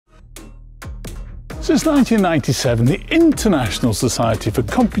Since 1997, the International Society for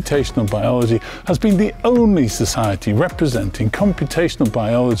Computational Biology has been the only society representing computational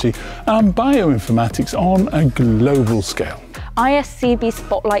biology and bioinformatics on a global scale. ISCB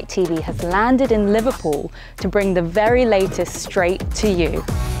Spotlight TV has landed in Liverpool to bring the very latest straight to you.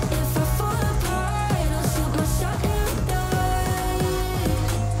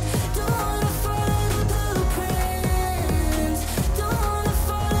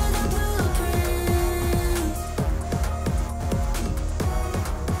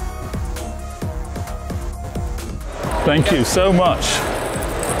 Thank you so much.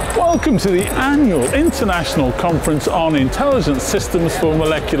 Welcome to the annual International Conference on Intelligent Systems for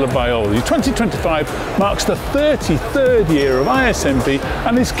Molecular Biology. 2025 marks the 33rd year of ISMB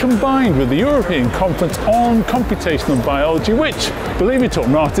and is combined with the European Conference on Computational Biology, which, believe it or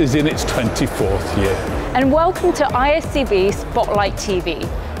not, is in its 24th year. And welcome to ISCB Spotlight TV.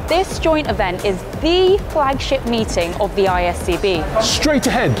 This joint event is the flagship meeting of the ISCB. Straight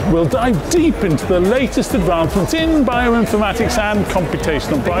ahead, we'll dive deep into the latest advancements in bioinformatics and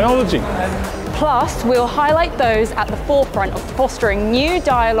computational biology. Plus, we'll highlight those at the forefront of fostering new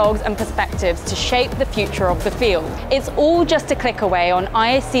dialogues and perspectives to shape the future of the field. It's all just a click away on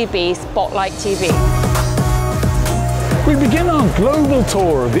ISCB Spotlight TV. We begin our global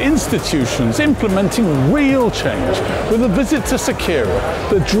tour of the institutions implementing real change with a visit to Sakira,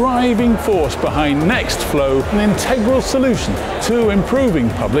 the driving force behind NextFlow, an integral solution to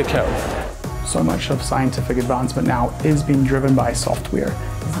improving public health. So much of scientific advancement now is being driven by software.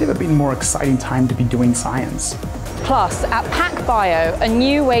 There's never been a more exciting time to be doing science. Plus, at PacBio, a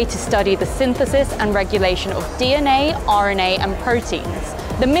new way to study the synthesis and regulation of DNA, RNA, and proteins.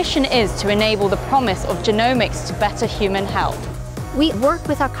 The mission is to enable the promise of genomics to better human health. We work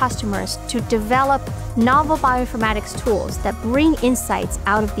with our customers to develop novel bioinformatics tools that bring insights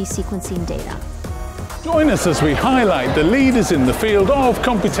out of these sequencing data. Join us as we highlight the leaders in the field of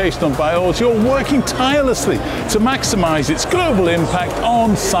computational biology who are working tirelessly to maximize its global impact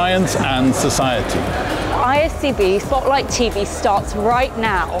on science and society. ISCB Spotlight TV starts right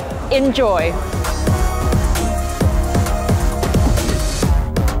now. Enjoy!